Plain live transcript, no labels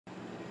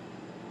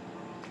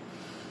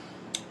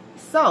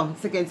So,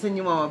 to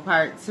continue on with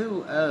part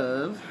 2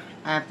 of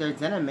After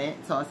Dinner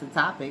Mint, so it's the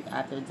topic,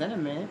 After Dinner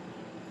Mint.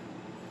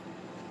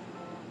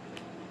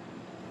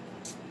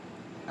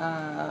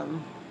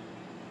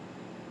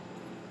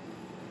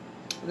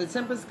 The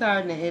Temperance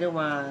card and the Eight of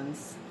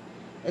Wands,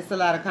 it's a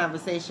lot of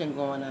conversation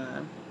going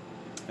on.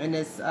 And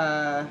this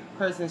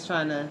person's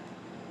trying to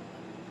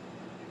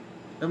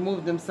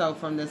remove themselves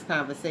from this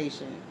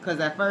conversation. Because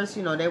at first,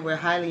 they were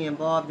highly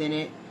involved in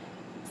it,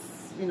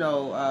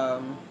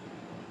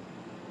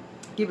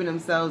 keeping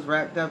themselves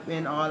wrapped up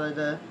in all of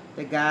the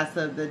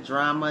gossip, the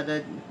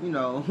drama,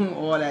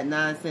 all that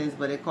nonsense,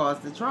 but it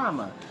caused the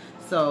trauma.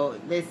 So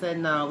they said,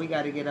 no, we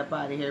got to get up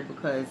out of here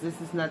because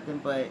this is nothing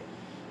but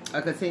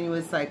a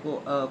continuous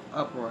cycle of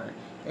uproar.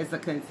 It's a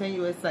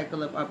continuous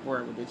cycle of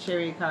uproar with the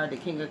Chariot card, the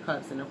King of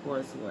Cups, and the Four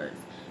of Swords.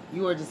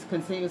 You are just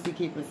continuously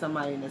keeping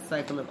somebody in a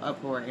cycle of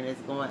uproar, and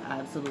it's going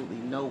absolutely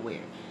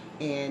nowhere.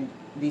 And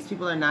these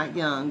people are not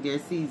young, they're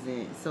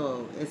seasoned,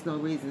 so it's no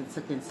reason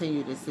to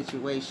continue this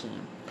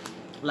situation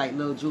like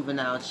little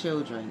juvenile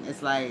children.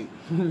 It's like,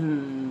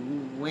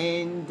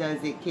 when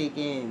does it kick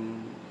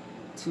in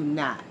to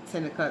not?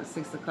 10 of Cups,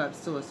 6 of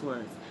Cups, 2 of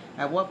Swords.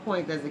 At what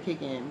point does it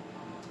kick in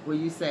where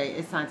you say,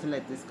 it's time to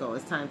let this go,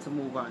 it's time to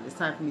move on, it's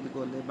time for me to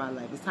go live my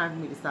life, it's time for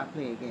me to stop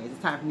playing games,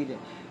 it's time for me to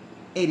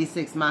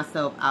 86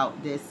 myself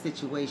out this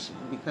situation,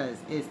 because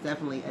it's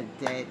definitely a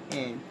dead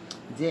end.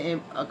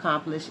 Didn't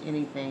accomplish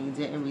anything,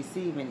 didn't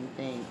receive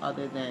anything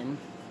other than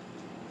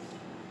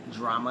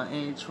drama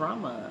and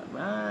trauma,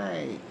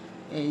 right?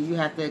 And you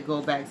have to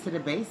go back to the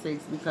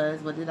basics,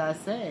 because what did I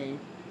say?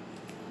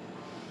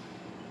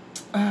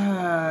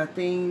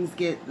 Things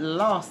get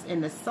lost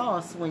in the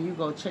sauce when you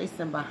go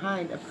chasing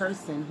behind a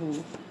person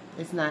who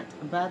is not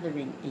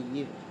bothering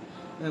you,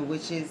 and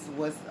which is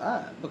what's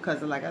up.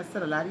 Because like I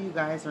said, a lot of you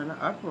guys are in an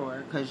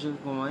uproar because you're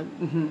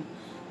going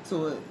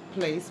to a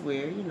place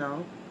where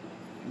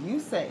you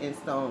set in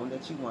stone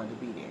that you want to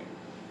be there,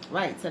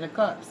 right? 10 of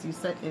Cups, you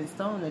set in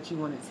stone that you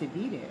wanted to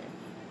be there,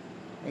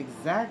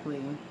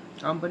 exactly.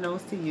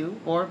 Unbeknownst to you,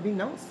 or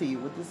beknownst to you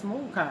with this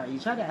Moon card. You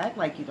try to act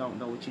like you don't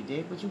know what you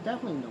did, but you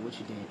definitely know what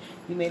you did.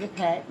 You made a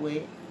pact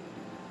with,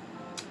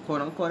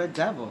 quote unquote, a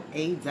devil,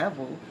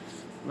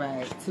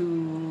 right,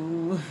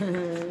 to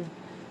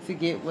to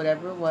get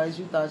whatever it was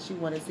you thought you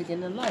wanted to get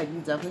in life. You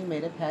definitely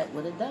made a pact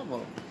with a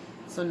devil.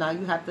 So now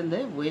you have to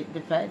live with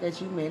the fact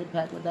that you made a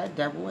pact with that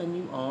devil, and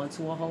you on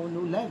to a whole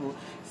new level.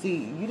 See,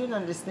 you didn't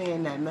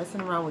understand that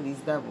messing around with these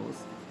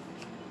devils,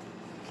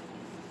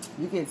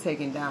 you get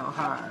taken down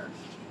hard.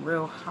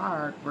 Real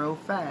hard, real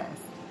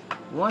fast.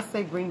 Once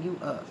they bring you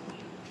up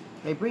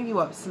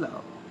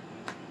slow,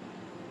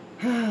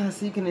 so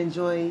you can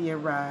enjoy your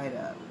ride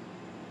up.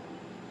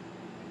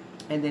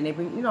 And then they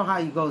bring, how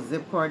you go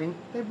zip cording,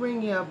 they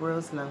bring you up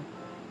real slow,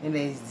 and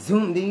then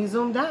you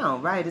zoom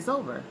down. Right, it's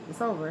over.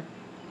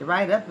 The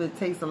ride up, it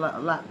takes a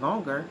lot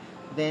longer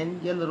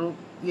than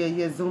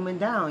you're zooming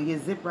down. You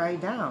zip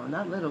right down,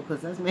 not little,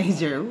 because that's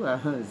major.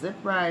 Ooh,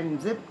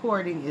 zip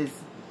cording is.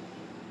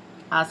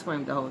 I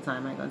screamed the whole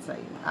time, I ain't gonna tell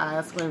you.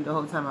 I screamed the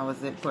whole time I was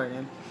zip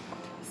cording.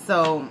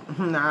 So,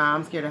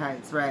 I'm scared of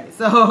heights, right?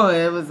 So,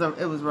 it was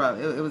rough.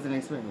 It was an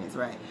experience,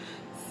 right?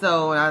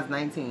 So, when I was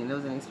 19, it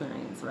was an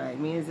experience, right?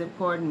 Me and zip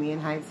cording, me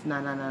and heights,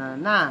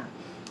 nah.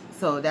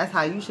 So, that's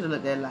how you should have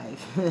looked at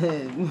life.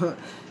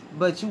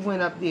 But you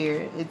went up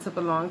there. It took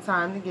a long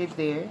time to get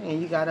there,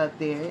 and you got up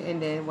there,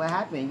 and then what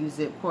happened? You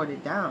zip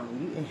corded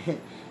down.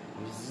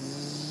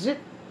 Zip.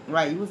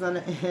 Right, you was on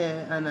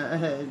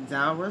a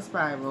downward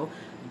spiral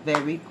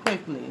very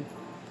quickly.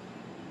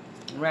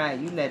 Right,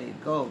 you let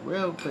it go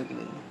real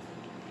quickly.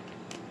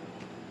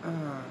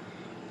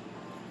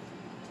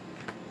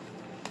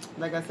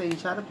 Like I said, you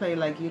try to play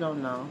like you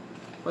don't know,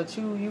 but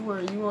you were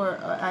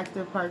an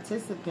active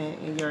participant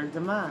in your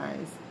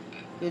demise.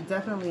 You're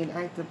definitely an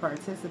active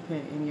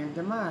participant in your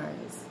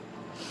demise.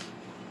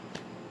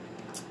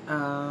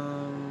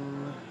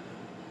 To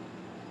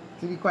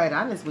be quite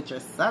honest with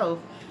yourself,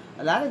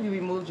 a lot of you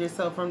removed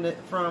yourself from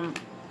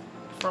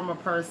a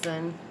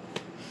person,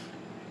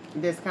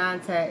 this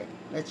contact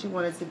that you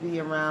wanted to be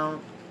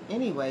around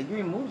anyway. You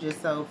removed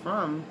yourself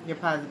from your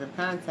positive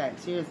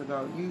contacts years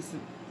ago. You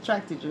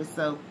subtracted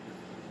yourself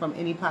from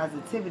any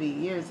positivity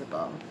years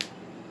ago,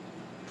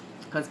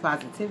 because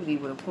positivity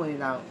would have pointed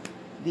out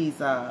these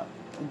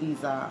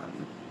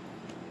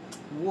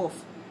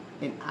wolf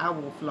and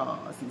owl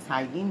flaws. These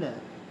hyena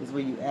is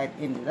where you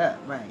ended up,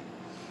 right?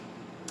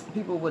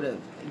 People would have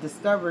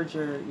discovered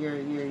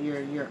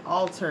your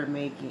altar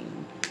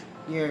making,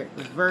 your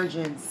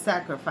virgin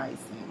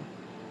sacrificing,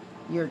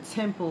 your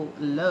temple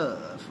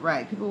love,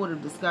 right? People would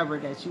have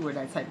discovered that you were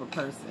that type of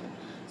person.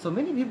 So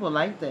many people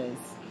like this,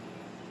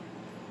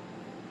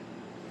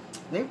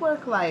 they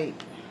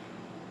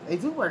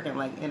do work in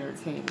like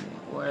entertainment,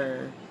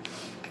 or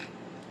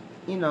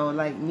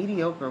like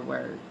mediocre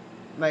work,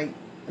 like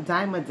a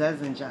dime a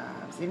dozen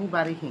jobs.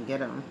 Anybody can get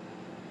them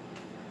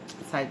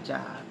type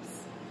jobs.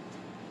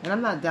 And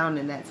I'm not down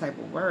in that type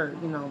of work,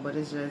 but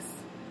it's just,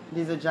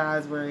 these are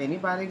jobs where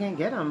anybody can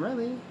get them,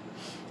 really.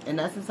 And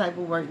that's the type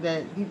of work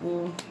that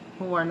people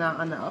who are not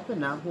on the up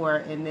and up, who are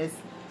in this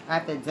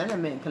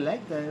academic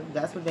collective,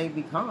 that's what they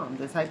become.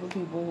 The type of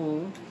people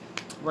who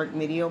work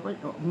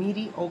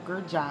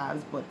mediocre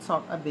jobs but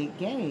talk a big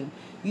game.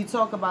 You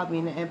talk about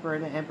being the emperor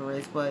and the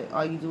empress, but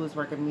all you do is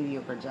work a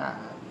mediocre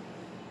job.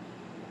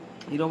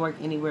 You don't work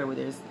anywhere where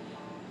there's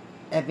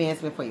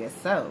advancement for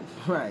yourself,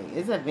 right?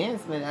 It's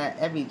advancement at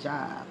every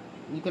job.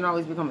 You can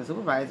always become a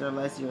supervisor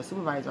unless you're a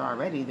supervisor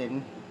already,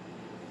 then,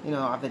 you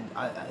know,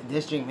 a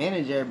district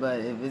manager. But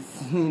if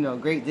it's, you know,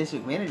 great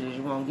district managers,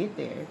 you won't get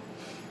there.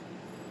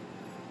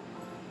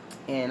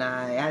 And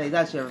I highly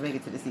doubt you ever make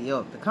it to the CEO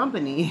of the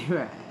company,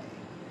 right?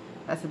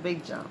 That's a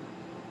big jump.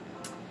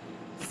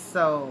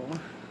 So,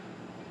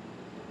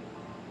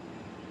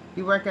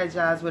 you work at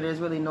jobs where there's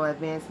really no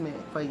advancement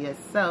for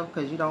yourself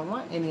because you don't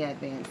want any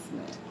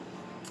advancement.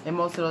 And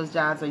most of those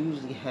jobs are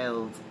usually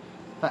held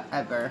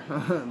forever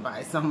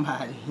by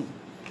somebody.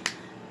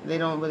 They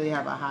don't really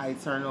have a high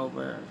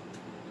turnover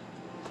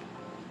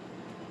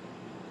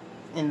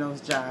in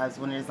those jobs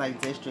when there's like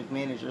district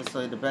managers.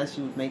 So the best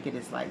you would make it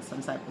is like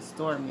some type of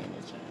store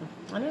manager.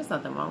 And there's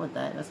nothing wrong with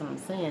that. That's what I'm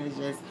saying. It's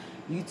just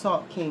you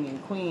talk king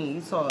and queen.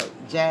 You talk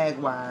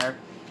Jaguar.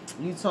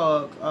 You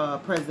talk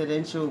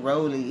presidential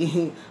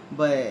Rolly.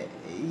 But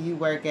you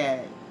work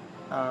at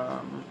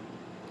an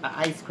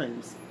ice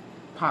cream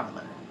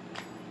parlor.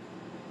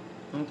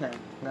 Okay.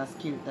 That's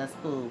cute. That's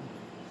cool.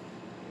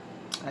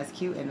 That's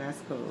cute and that's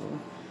cool.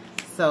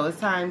 So it's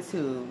time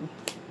to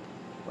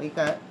wake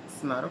up,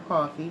 smell the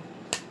coffee,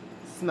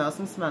 smell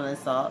some smelling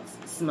salts,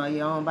 smell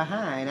your own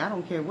behind. I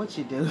don't care what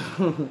you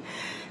do.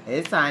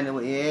 It's time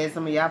to, yeah,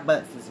 some of y'all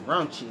butts is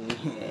raunchy.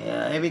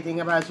 Yeah, everything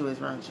about you is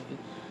raunchy.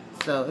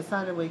 So it's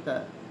time to wake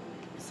up.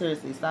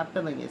 Seriously, stop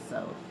feeling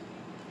yourself.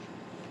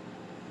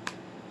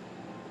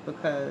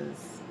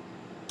 Because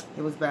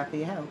it was bad for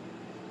your health.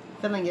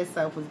 Feeling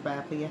yourself was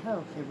bad for your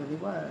health. It really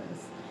was.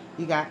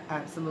 You got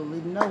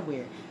absolutely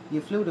nowhere. You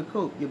flew the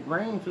coop. Your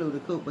brain flew the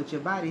coop, but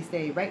your body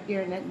stayed right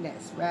there in that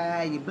nest.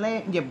 Right?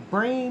 Your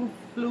brain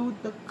flew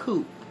the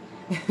coop.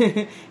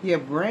 Your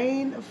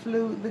brain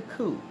flew the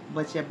coop,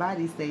 but your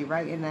body stayed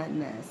right in that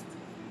nest.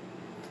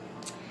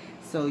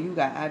 So you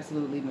got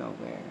absolutely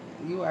nowhere.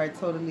 You are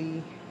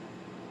totally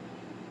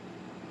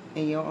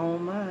in your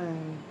own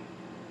mind.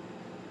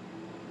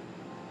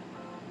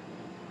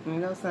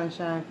 No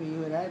sunshine for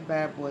you. That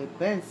bad boy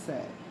been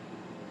set.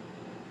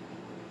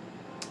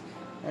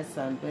 That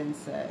sun been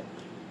set.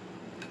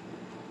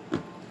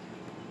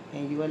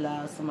 And you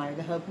allow somebody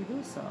to help you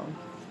do so.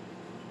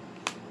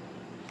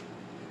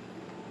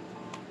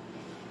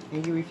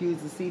 And you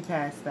refuse to see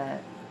past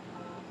that.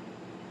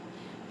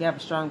 You have a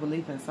strong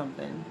belief in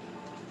something.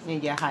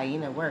 In your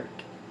hyena work.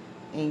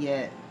 In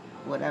your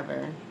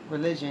whatever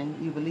religion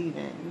you believe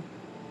in.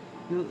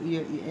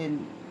 You're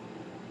in,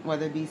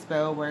 whether it be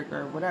spell work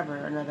or whatever,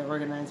 another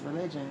organized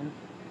religion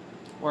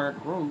or a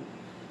group.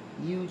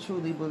 You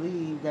truly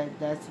believe that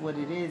that's what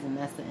it is and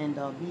that's the end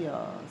all be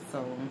all.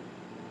 So,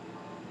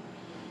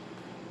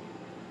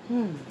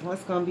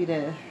 what's going to be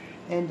the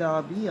end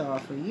all be all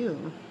for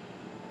you?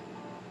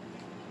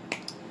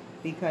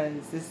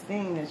 Because this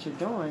thing that you're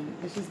doing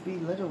is just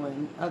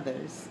belittling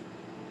others.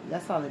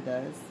 That's all it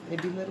does.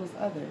 It belittles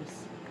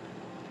others.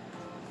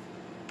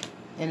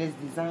 And it's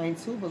designed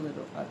to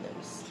belittle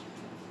others.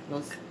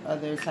 Those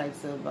other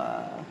types of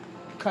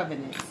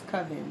covens.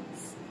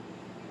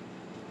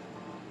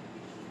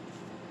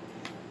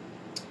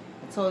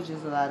 I told you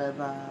there's a lot of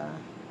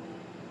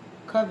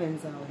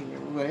covens out here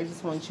where they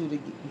just want you to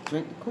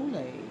drink the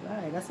Kool-Aid.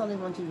 Right? That's all they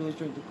want you to do is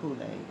drink the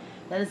Kool-Aid.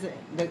 That is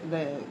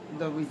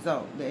the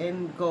result. The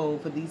end goal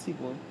for these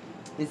people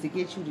is to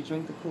get you to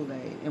drink the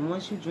Kool-Aid. And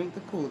once you drink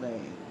the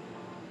Kool-Aid,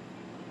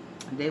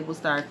 they will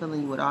start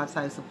filling you with all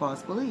types of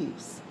false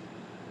beliefs.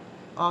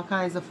 All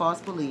kinds of false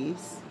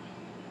beliefs.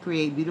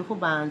 Create beautiful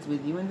bonds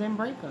with you and then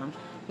break them.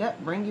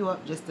 Yep, bring you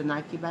up just to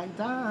knock you back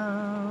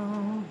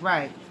down.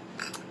 Right.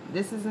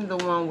 This isn't the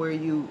one where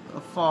you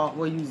fall,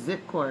 where you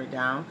zip cord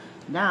down.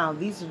 Now,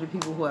 these are the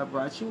people who have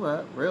brought you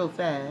up real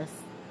fast,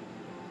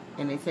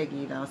 and they're taking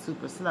you down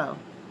super slow.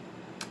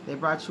 They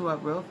brought you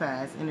up real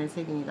fast, and they're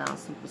taking you down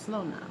super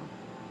slow now.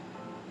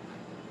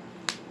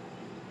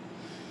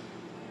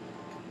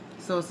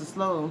 So it's a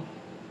slow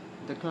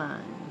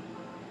decline.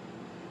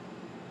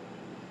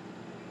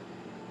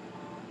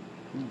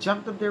 You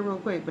jumped up there real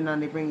quick, but now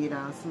they bring you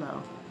down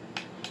slow.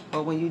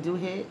 But when you do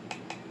hit,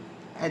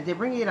 they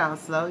bring you down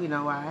slow, you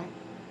know why?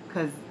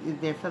 Because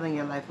they're filling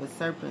your life with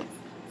serpents.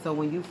 So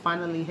when you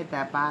finally hit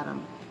that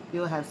bottom,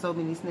 you'll have so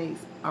many snakes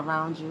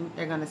around you,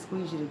 they're going to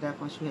squeeze you to death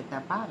once you hit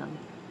that bottom.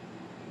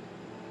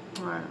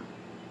 Right.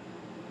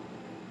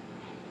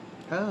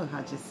 Oh,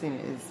 I just seen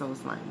it. It's so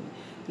slimy.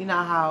 You know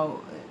how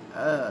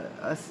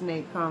a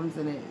snake comes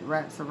and it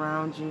wraps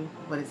around you,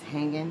 but it's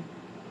hanging?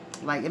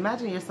 Like,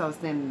 imagine yourself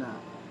standing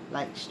up,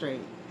 like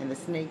straight, and the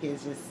snake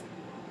is just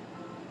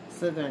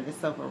slithering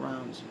itself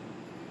around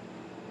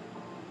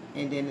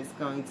you. And then it's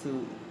going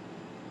to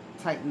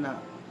tighten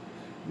up.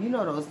 You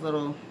know those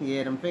little,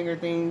 them finger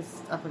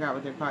things? I forgot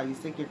what they're called. You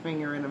stick your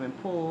finger in them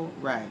and pull.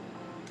 Right.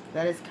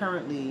 That is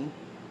currently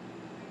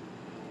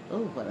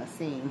Oh, what I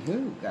seen.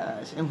 Oh,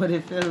 gosh. And what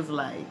it feels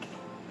like.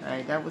 All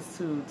right, that was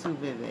too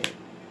vivid.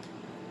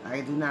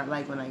 I do not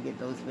like when I get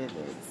those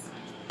vivids.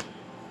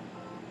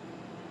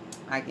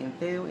 I can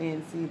feel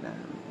and see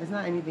them. It's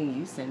not anything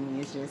you send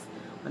me. It's just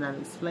when I'm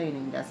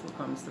explaining, that's what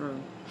comes through.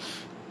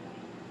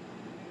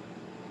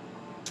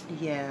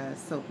 Yeah,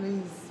 so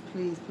please,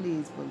 please,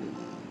 please believe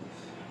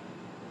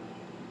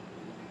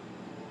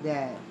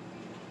that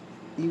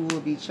you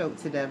will be choked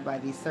to death by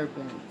these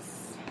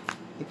serpents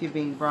if you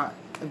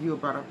were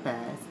brought up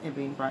fast and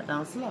being brought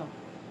down slow.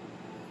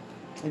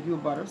 If you were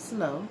brought up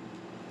slow,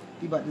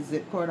 you about to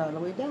zip cord all the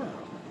way down.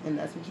 And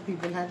that's what you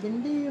people have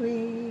been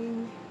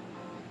doing.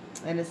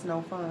 And it's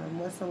no fun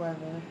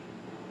whatsoever.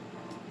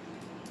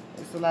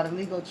 It's a lot of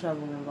legal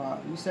trouble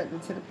involved. You set them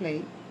to the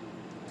plate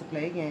to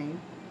play a game,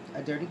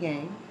 a dirty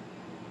game.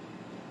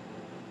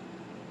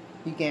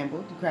 You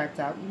gambled, you cracked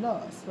out, you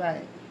lost,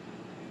 right?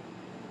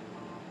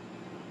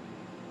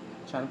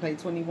 Trying to play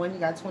 21, you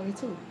got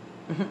 22.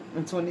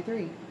 And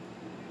 23.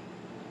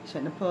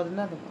 Shouldn't have pulled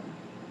another one.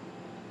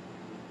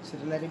 Should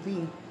have let it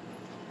be.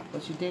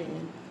 But you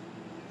didn't.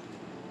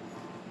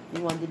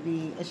 You wanted to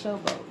be a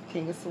showboat,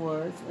 King of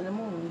Swords and the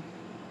Moon.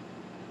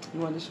 You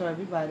wanted to show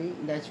everybody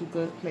that you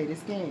could play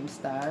this game,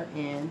 Star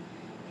and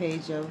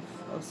Page of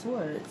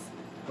Swords.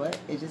 But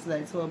it just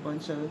led to a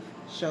bunch of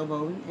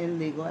showboating and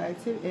legal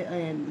activity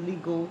and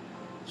legal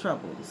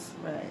troubles,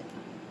 right?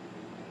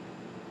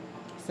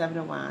 Seven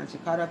of Wands.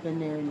 You're caught up in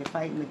there and you're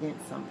fighting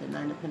against something.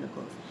 Nine of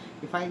Pentacles.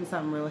 You're fighting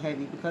something real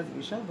heavy because of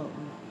your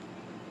showboating.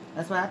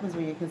 That's what happens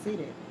when you're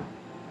conceited.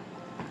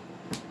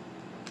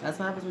 That's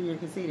what happens when you're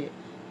conceited.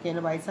 Can't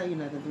nobody tell you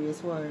nothing. Three of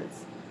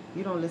Swords.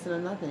 You don't listen to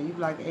nothing. You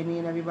block any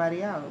and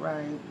everybody out,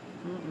 right?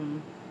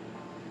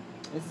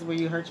 This is where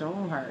you hurt your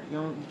own heart.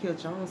 You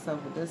killed your own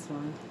self with this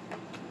one.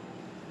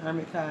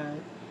 Hermit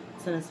card.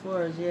 Ten of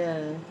Swords,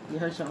 yeah. You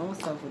hurt your own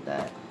self with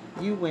that.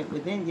 You went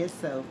within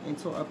yourself and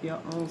tore up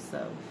your own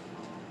self.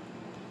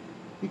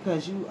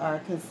 Because you are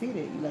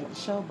conceited. You like the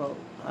showboat.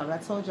 I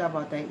told you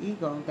about that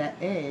ego, that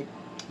Ed.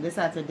 This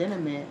after dinner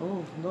man.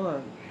 Oh,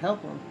 Lord,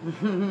 help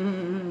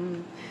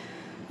him.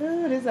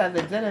 This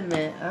after dinner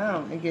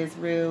man. It gets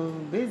real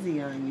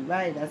busy on you,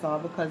 right? That's all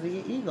because of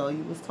your ego.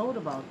 You was told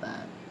about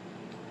that.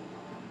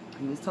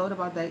 You was told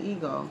about that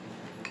ego.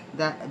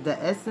 That the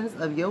essence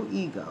of your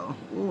ego.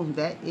 Ooh,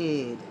 that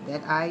id,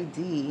 that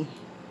ID.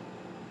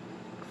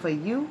 For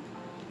you,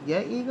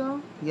 your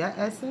ego, your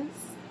essence,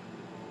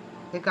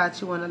 it got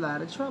you in a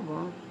lot of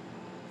trouble.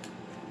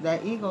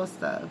 That ego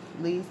stuff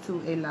leads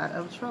to a lot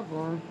of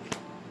trouble.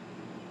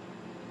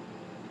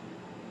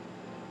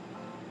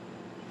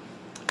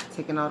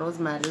 Taking all those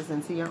matters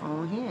into your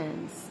own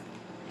hands.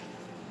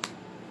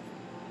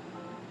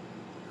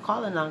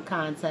 Calling on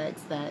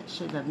contacts that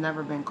should have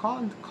never been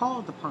called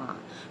upon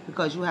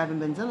because you haven't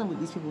been dealing with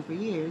these people for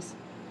years.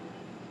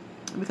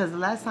 Because the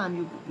last time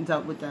you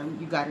dealt with them,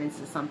 you got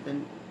into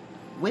something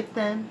with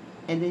them,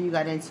 and then you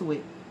got into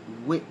it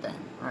with them.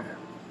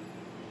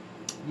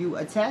 You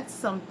attacked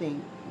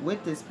something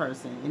with this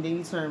person, and then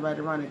you turned right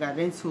around and got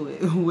into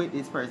it with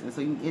this person. So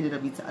you ended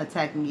up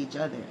attacking each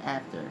other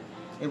after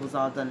it was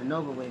all done and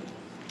over with.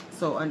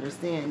 So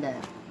understand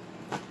that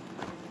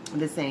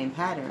the same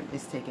pattern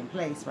is taking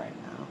place right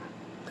now.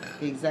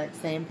 The exact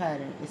same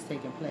pattern is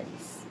taking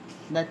place.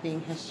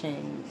 Nothing has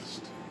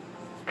changed.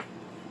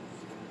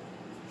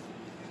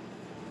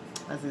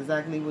 That's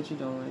exactly what you're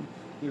doing.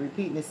 You're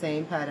repeating the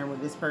same pattern with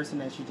this person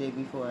that you did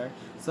before.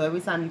 So every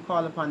time you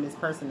call upon this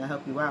person to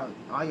help you out,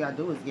 all y'all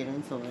do is get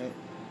into it.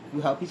 You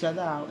help each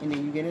other out, and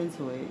then you get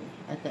into it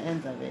at the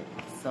end of it.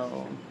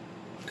 So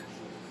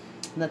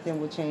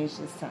nothing will change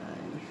this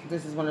time.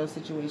 This is one of those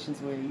situations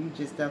where you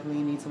just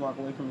definitely need to walk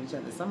away from each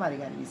other. Somebody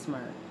got to be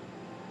smart.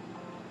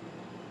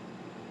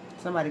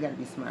 Somebody got to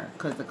be smart,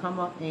 because the come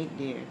up ain't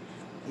there.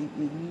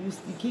 You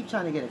keep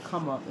trying to get a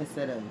come up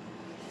instead of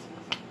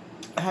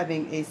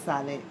having a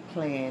solid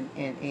plan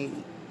and a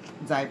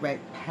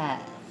direct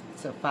path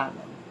to follow.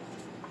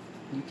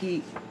 You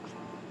keep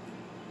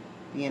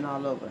being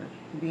all over,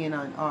 being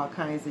on all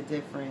kinds of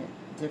different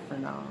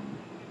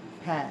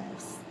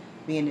paths,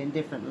 being in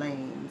different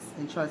lanes.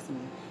 And trust me,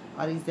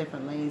 all these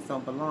different lanes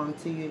don't belong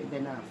to you.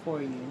 They're not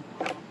for you.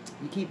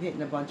 You keep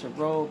hitting a bunch of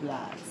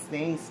roadblocks. They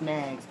ain't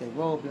snags, they're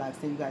roadblocks.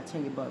 Then you got to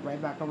turn your butt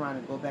right back around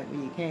and go back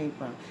where you came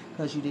from,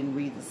 because you didn't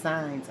read the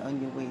signs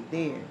on your way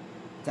there,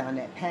 down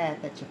that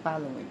path that you're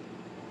following.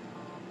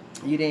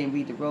 You didn't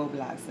read the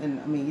roadblocks,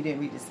 and I mean, you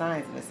didn't read the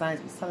signs, and the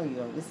signs was telling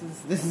you, oh,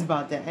 this is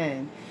about to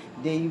end.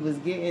 Then you was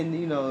getting,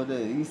 you know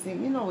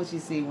what you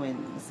see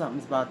when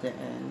something's about to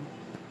end.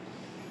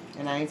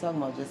 And I ain't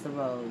talking about just the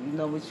road. You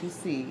know what you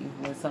see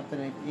when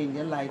something in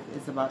your life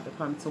is about to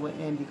come to an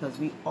end, because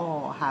we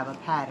all have a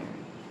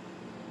pattern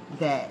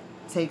that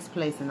takes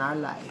place in our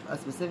life, a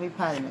specific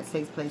pattern that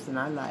takes place in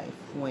our life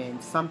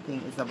when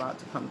something is about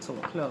to come to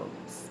a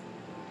close.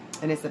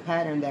 And it's a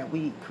pattern that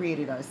we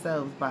created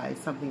ourselves by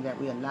something that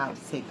we allowed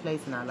to take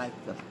place in our life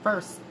the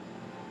first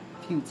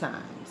few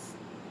times.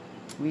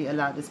 We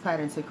allowed this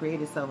pattern to create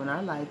itself in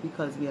our life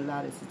because we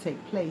allowed it to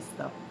take place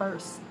the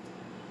first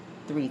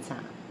 3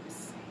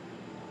 times.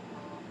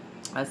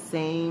 A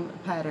same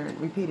pattern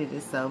repeated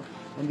itself,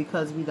 and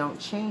because we don't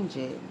change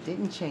it,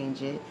 didn't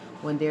change it,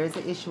 when there's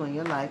an issue in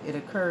your life, it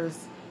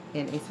occurs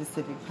in a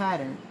specific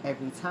pattern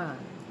every time.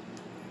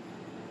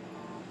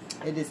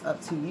 It is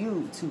up to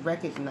you to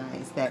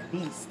recognize that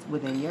beast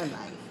within your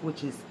life,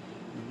 which is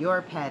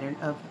your pattern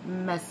of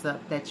mess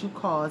up that you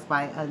cause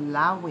by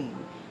allowing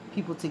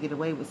people to get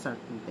away with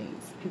certain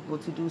things, people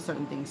to do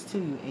certain things to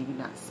you, and you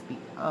not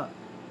speak up.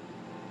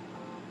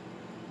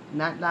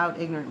 Not loud,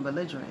 ignorant,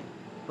 belligerent,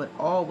 but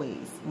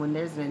always when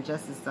there's an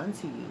injustice done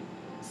to you,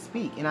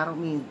 speak. And I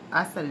don't mean,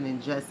 I said an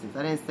injustice.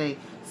 I didn't say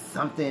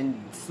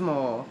something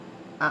small.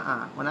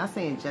 When I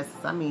say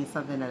injustice, I mean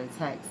something that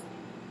attacks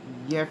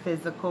your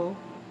physical,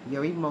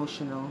 your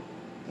emotional,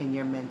 and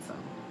your mental.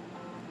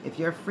 If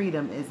your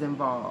freedom is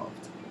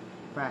involved,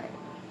 right?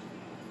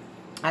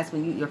 That's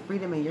when your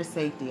freedom and your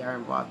safety are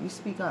involved. You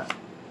speak up.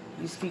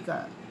 You speak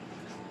up.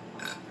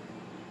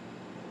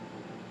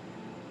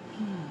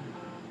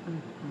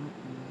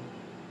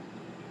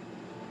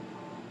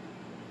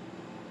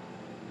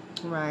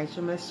 Right,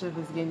 your mischief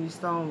is getting you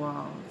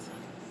stonewalled.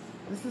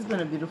 This has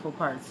been a beautiful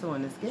part too,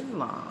 and it's getting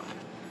long.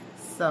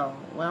 So,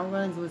 what I'm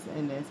going to do is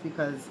end this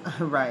because,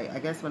 right, I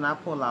guess when I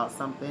pull out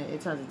something,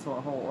 it turns into a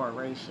whole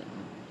oration.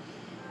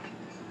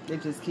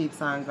 It just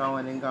keeps on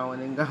going and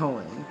going and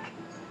going.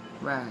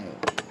 Right.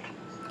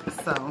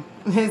 So,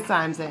 it's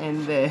time to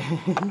end this.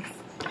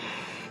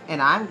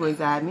 And I'm going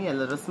to have me a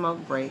little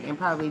smoke break and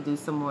probably do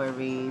some more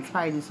reads.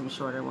 Probably do some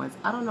shorter ones.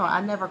 I don't know.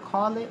 I never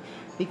call it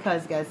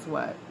because guess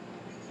what?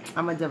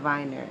 I'm a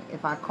diviner.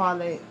 If I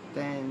call it,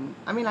 then,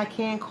 I mean, I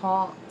can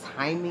call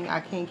timing.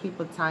 I can't keep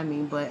with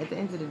timing. But at the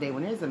end of the day,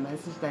 when there's a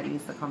message that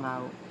needs to come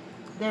out,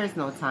 there's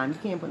no time. You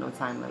can't put no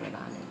time limit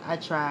on it. I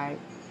tried.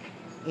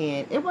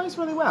 And it works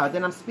really well.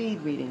 Then I'm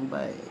speed reading.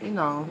 But, you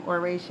know,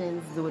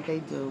 orations do what they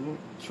do.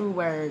 True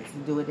words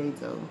do what they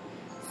do.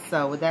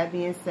 So, with that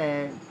being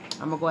said,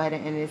 I'm going to go ahead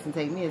and end this and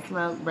take me a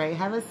smoke break.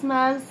 Have a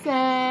smoke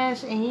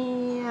sesh.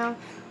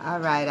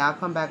 Alright, I'll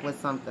come back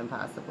with something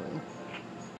possibly.